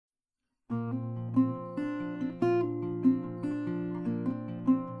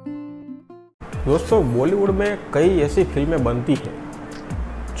दोस्तों, बॉलीवुड में कई ऐसी फिल्में बनती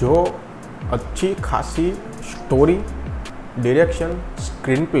हैं जो अच्छी खासी स्टोरी, डायरेक्शन,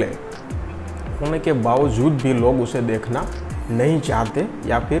 स्क्रीन प्ले होने के बावजूद भी लोग उसे देखना नहीं चाहते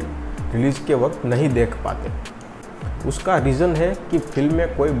या फिर रिलीज़ के वक्त नहीं देख पाते। उसका रीज़न है कि फिल्म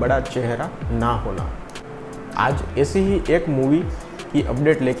में कोई बड़ा चेहरा ना होना। आज ऐसी ही एक मूवी की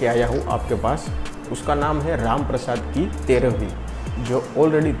अपडेट लेके आया हूँ आपके पास। उसका नाम है रामप्रसाद की 13वीं, जो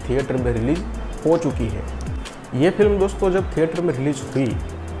ऑलरेडी थिएटर में रिलीज़ हो चुकी है। ये फिल्म दोस्तों जब थिएटर में रिलीज़ हुई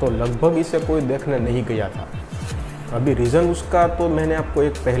तो लगभग इसे कोई देखने नहीं गया था। अभी रीज़न उसका तो मैंने आपको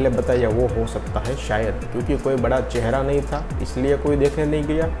एक पहले बताया, वो हो सकता है शायद क्योंकि कोई बड़ा चेहरा नहीं था इसलिए कोई देखने नहीं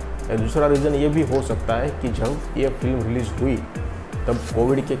गया। या दूसरा रीज़न ये भी हो सकता है कि जब ये फिल्म रिलीज़ हुई तब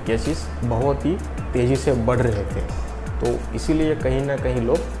कोविड के केसेस बहुत ही तेज़ी से बढ़ रहे थे, तो इसीलिए कहीं ना कहीं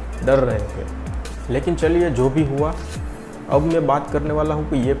लोग डर रहे थे। लेकिन चलिए, जो भी हुआ, अब मैं बात करने वाला हूँ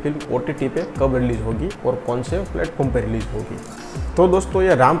कि ये फिल्म OTT पे कब रिलीज़ होगी और कौन से प्लेटफॉर्म पे रिलीज़ होगी। तो दोस्तों,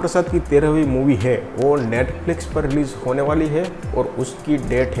 ये रामप्रसाद की 13वीं मूवी है, वो नेटफ्लिक्स पर रिलीज़ होने वाली है और उसकी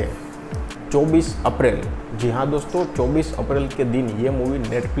डेट है 24 अप्रैल। जी हाँ दोस्तों, 24 अप्रैल के दिन ये मूवी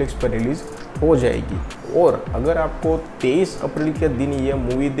नेटफ्लिक्स पर रिलीज़ हो जाएगी। और अगर आपको 23 अप्रैल के दिन ये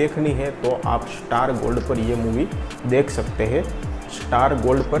मूवी देखनी है तो आप स्टार गोल्ड पर ये मूवी देख सकते हैं। स्टार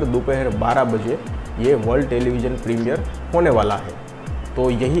गोल्ड पर दोपहर 12 बजे ये वर्ल्ड टेलीविज़न प्रीमियर होने वाला है। तो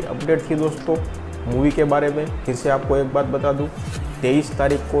यही अपडेट थी दोस्तों मूवी के बारे में। फिर से आपको एक बात बता दूं, 23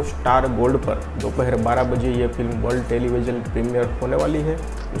 तारीख को स्टार गोल्ड पर दोपहर 12 बजे ये फिल्म वर्ल्ड टेलीविज़न प्रीमियर होने वाली है।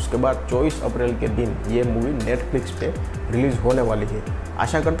 उसके बाद 24 अप्रैल के दिन ये मूवी नेटफ्लिक्स पे रिलीज़ होने वाली है।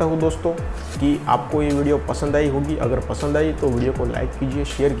 आशा करता हूँ दोस्तों कि आपको ये वीडियो पसंद आई होगी। अगर पसंद आई तो वीडियो को लाइक कीजिए,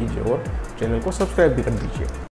 शेयर कीजिए और चैनल को सब्सक्राइब भी कर दीजिए।